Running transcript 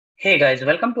Hey guys,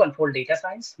 welcome to Unfold Data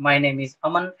Science. My name is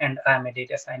Aman and I am a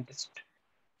data scientist.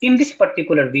 In this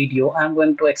particular video, I am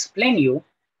going to explain you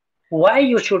why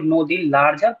you should know the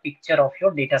larger picture of your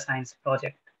data science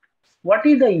project. What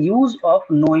is the use of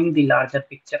knowing the larger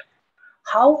picture?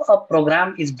 How a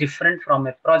program is different from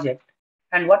a project?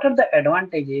 And what are the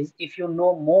advantages if you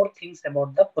know more things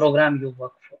about the program you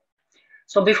work for?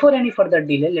 So before any further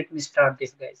delay, let me start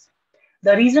this guys.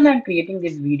 The reason I'm creating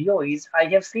this video is I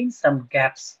have seen some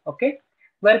gaps, okay,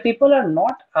 where people are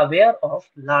not aware of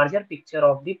larger picture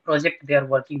of the project they are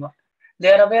working on.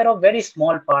 They are aware of very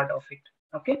small part of it,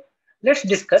 okay. Let's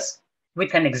discuss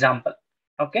with an example,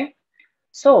 okay.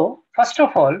 So first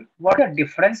of all, what is the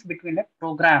difference between a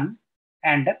program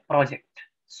and a project?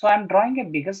 So I'm drawing a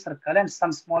bigger circle and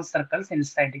some small circles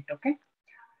inside it, okay.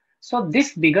 So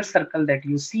this bigger circle that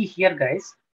you see here,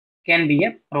 guys, can be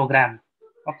a program.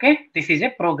 Okay, this is a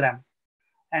program.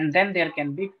 And then there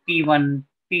can be P1,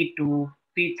 P2,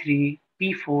 P3,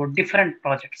 P4, different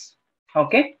projects.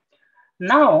 Okay.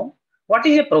 Now, what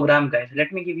is a program, guys?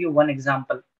 Let me give you one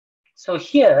example. So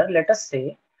here, let us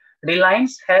say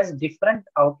Reliance has different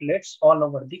outlets all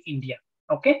over the India.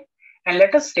 Okay. And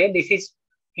let us say this is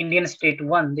Indian state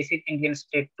 1, this is Indian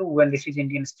state 2, and this is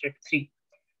Indian state 3.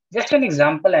 Just an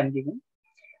example I'm giving.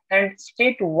 And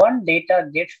state 1 data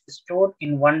gets stored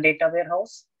in one data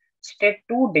warehouse. State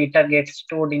 2 data gets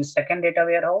stored in second data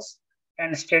warehouse.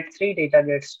 And state 3 data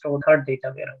gets stored third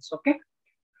data warehouse. Okay.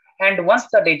 And once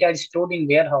the data is stored in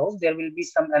warehouse, there will be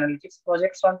some analytics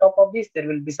projects on top of this. There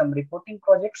will be some reporting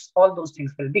projects. All those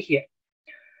things will be here.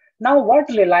 Now, what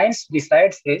Reliance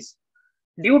decides is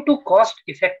due to cost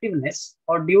effectiveness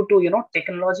or due to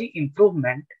technology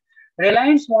improvement,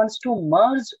 Reliance wants to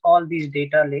merge all these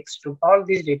data lakes to all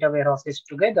these data warehouses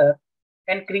together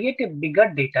and create a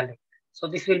bigger data lake. So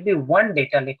this will be one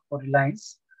data lake for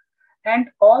Reliance, and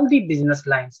all the business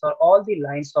lines or all the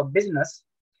lines of business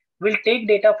will take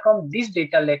data from this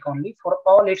data lake only for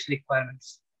all its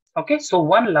requirements. Okay, so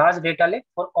one large data lake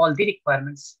for all the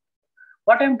requirements.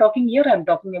 What I'm talking here, I'm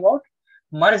talking about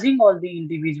merging all the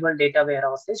individual data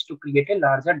warehouses to create a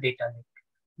larger data lake.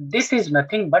 This is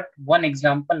nothing but one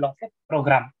example of a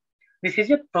program. This is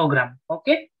a program,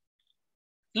 okay?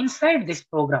 Inside this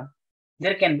program,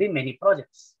 there can be many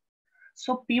projects.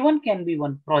 So P1 can be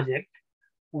one project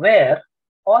where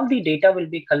all the data will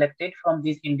be collected from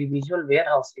these individual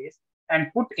warehouses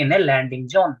and put in a landing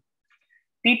zone.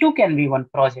 P2 can be one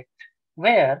project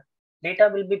where data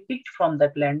will be picked from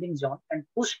that landing zone and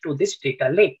pushed to this data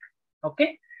lake.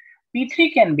 Okay.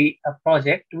 P3 can be a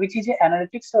project which is a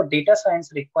analytics or data science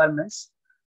requirements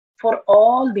for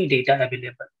all the data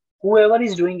available. Whoever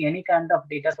is doing any kind of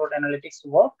data sort analytics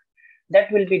work,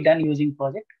 that will be done using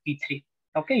project P3.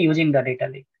 Okay, using the data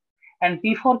lake. And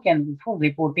P4 can be for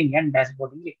reporting and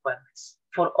dashboarding requirements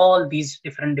for all these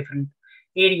different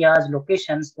areas,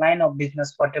 locations, line of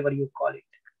business, whatever you call it.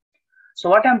 So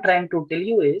what I'm trying to tell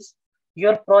you is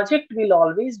your project will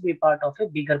always be part of a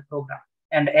bigger program.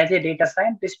 And as a data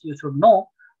scientist, you should know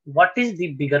what is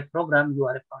the bigger program you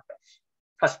are a part of.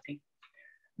 First thing.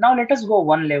 Now let us go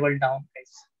one level down,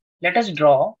 guys. Let us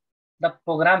draw the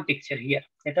program picture here.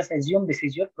 Let us assume this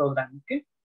is your program. Okay.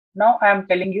 Now I am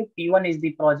telling you P1 is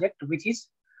the project which is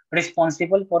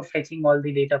responsible for fetching all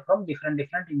the data from different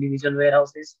individual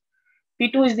warehouses.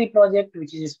 P2 is the project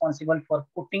which is responsible for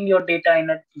putting your data in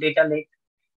a data lake.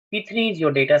 P3 is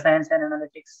your data science and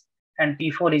analytics, and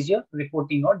P4 is your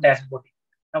reporting or dashboarding.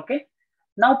 Okay.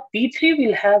 Now P3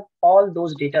 will have all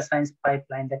those data science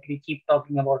pipeline that we keep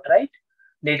talking about, right?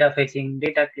 Data fetching,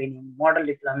 data cleaning, model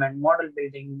deployment, model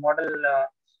building, model,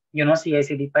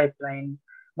 CI/CD pipeline,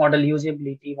 model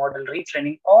usability, model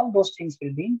retraining. All those things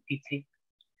will be in P3.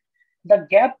 The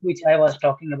gap which I was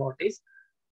talking about is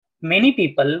many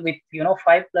people with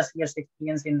 5+ years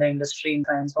experience in the industry in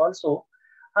science also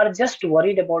are just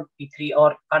worried about P3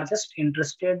 or are just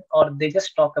interested or they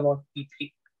just talk about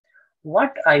P3.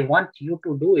 What I want you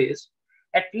to do is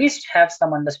at least have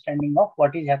some understanding of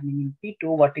what is happening in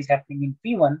P2, what is happening in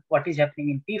P1, what is happening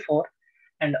in P4,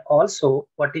 and also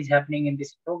what is happening in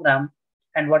this program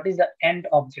and what is the end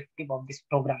objective of this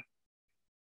program.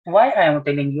 Why I am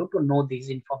telling you to know these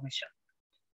information?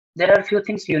 There are a few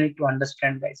things you need to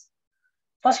understand, guys.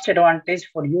 First advantage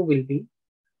for you will be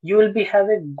you will be have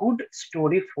a good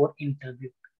story for interview.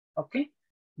 Okay,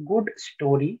 good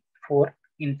story for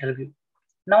interview.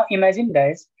 Now imagine,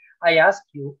 guys, I ask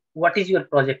you what is your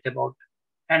project about,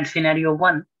 and scenario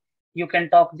 1 you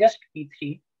can talk just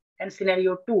P3, and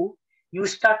scenario 2 you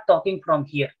start talking from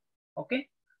here. Okay,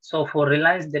 so for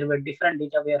Reliance there were different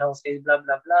data warehouses, blah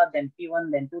blah blah, then P1,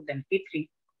 then 2, then P3.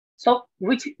 So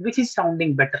which is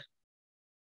sounding better?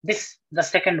 This the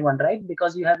second one, right?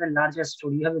 Because you have a larger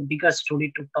story, you have a bigger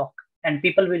story to talk, and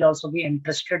people will also be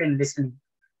interested in listening.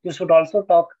 You should also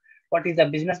talk what is the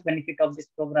business benefit of this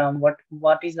program,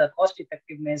 what is the cost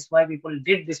effectiveness, why people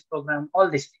did this program, all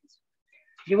these things.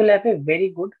 You will have a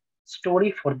very good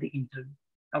story for the interview.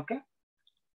 Okay.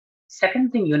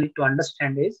 Second thing you need to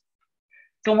understand is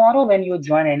tomorrow when you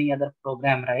join any other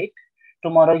program, right?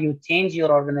 Tomorrow you change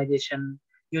your organization,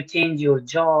 you change your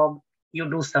job, you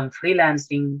do some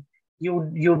freelancing,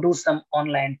 you do some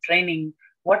online training,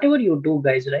 whatever you do,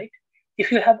 guys, right?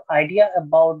 If you have idea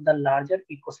about the larger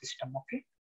ecosystem, okay,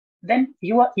 then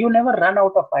you never run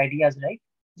out of ideas, right?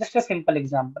 Just a simple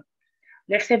example.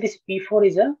 Let's say this P4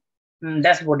 is a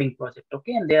dashboarding project,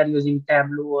 okay, and they are using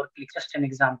Tableau or Click, just an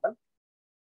example.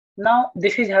 Now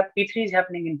this is P3 is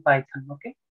happening in Python,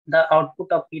 okay? The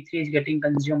output of P3 is getting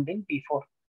consumed in P4.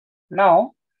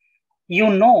 Now you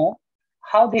know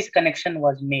how this connection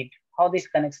was made, how this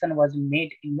connection was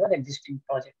made in your existing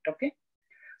project, okay?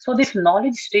 So this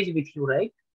knowledge stays with you,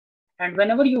 right? And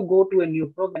whenever you go to a new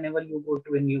program, whenever you go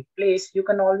to a new place, you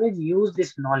can always use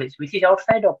this knowledge, which is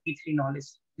outside of P3 knowledge,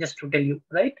 just to tell you,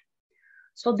 right?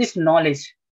 So this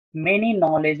knowledge, many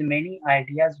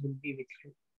ideas will be with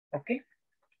you, okay?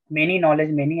 Many knowledge,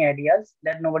 many ideas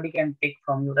that nobody can take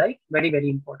from you, right? Very, very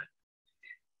important.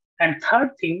 And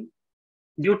third thing,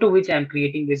 due to which I'm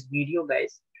creating this video,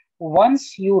 guys,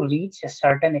 once you reach a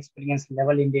certain experience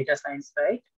level in data science,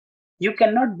 right? You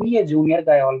cannot be a junior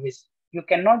guy always. You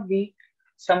cannot be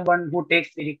someone who takes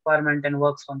the requirement and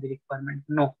works on the requirement.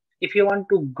 No. If you want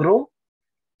to grow,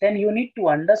 then you need to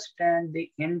understand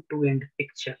the end-to-end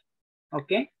picture.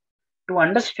 Okay. To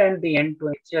understand the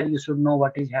end-to-end picture, you should know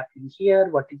what is happening here,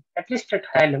 what is at least at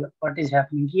high level, what is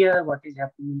happening here, what is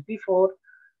happening in P4,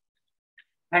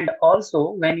 and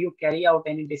also when you carry out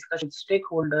any discussion with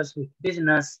stakeholders, with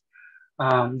business,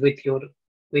 with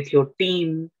your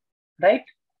team, right?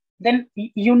 Then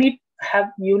you need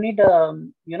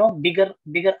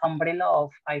bigger umbrella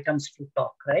of items to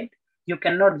talk, right? You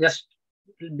cannot just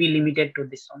be limited to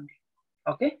this only.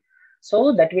 Okay,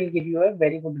 so that will give you a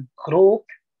very good growth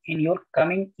in your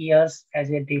coming years as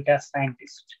a data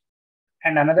scientist.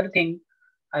 And another thing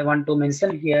I want to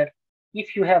mention here,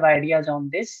 if you have ideas on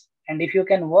this and if you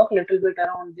can work a little bit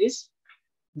around this,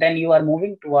 then you are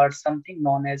moving towards something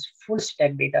known as full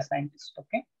stack data scientist.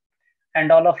 Okay,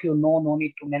 and all of you know, no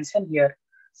need to mention here,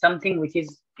 something which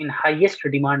is in highest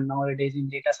demand nowadays in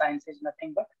data science is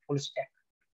nothing but full stack.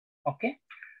 Okay,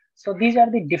 so these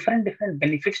are the different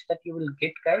benefits that you will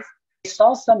get, guys. I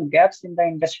saw some gaps in the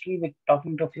industry with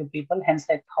talking to a few people, hence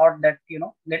I thought that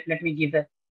let me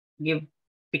give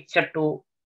picture to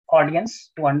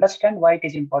audience to understand why it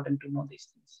is important to know these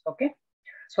things. Okay,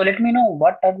 so let me know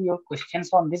what are your questions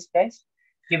on this, guys.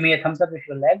 Give me a thumbs up if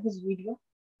you like this video.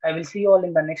 I will see you all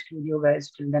in the next video,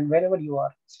 guys. Till then, wherever you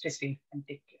are, stay safe and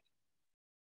take care.